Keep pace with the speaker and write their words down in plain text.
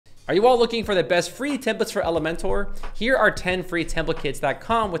Are you all looking for the best free templates for Elementor? Here are 10 free template kits that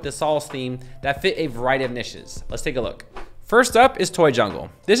come with the Solace theme that fit a variety of niches. Let's take a look. First up is Toy Jungle.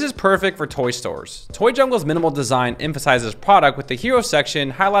 This is perfect for toy stores. Toy Jungle's minimal design emphasizes product with the hero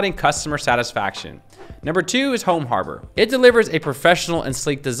section highlighting customer satisfaction. Number 2 is Home Harbor. It delivers a professional and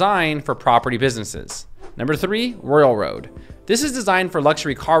sleek design for property businesses. Number 3, Royal Road. This is designed for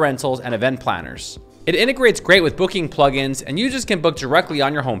luxury car rentals and event planners. It integrates great with booking plugins and users can book directly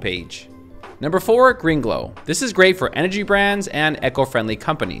on your homepage. Number 4, Green Glow. This is great for energy brands and eco-friendly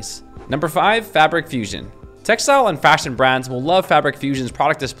companies. Number 5, Fabric Fusion. Textile and fashion brands will love Fabric Fusion's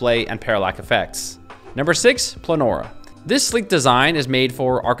product display and parallax effects. Number 6, Planora. This sleek design is made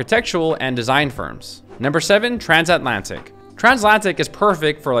for architectural and design firms. Number 7, Transatlantic. Transatlantic is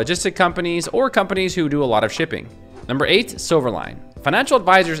perfect for logistic companies or companies who do a lot of shipping. Number 8, Silverline. Financial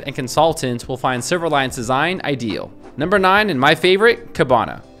advisors and consultants will find Silverline's design ideal. Number 9, and my favorite,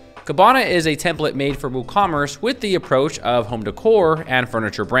 Cabana. Cabana is a template made for WooCommerce with the approach of home decor and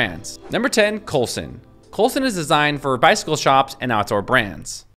furniture brands. Number 10, Coulson. Coulson is designed for bicycle shops and outdoor brands.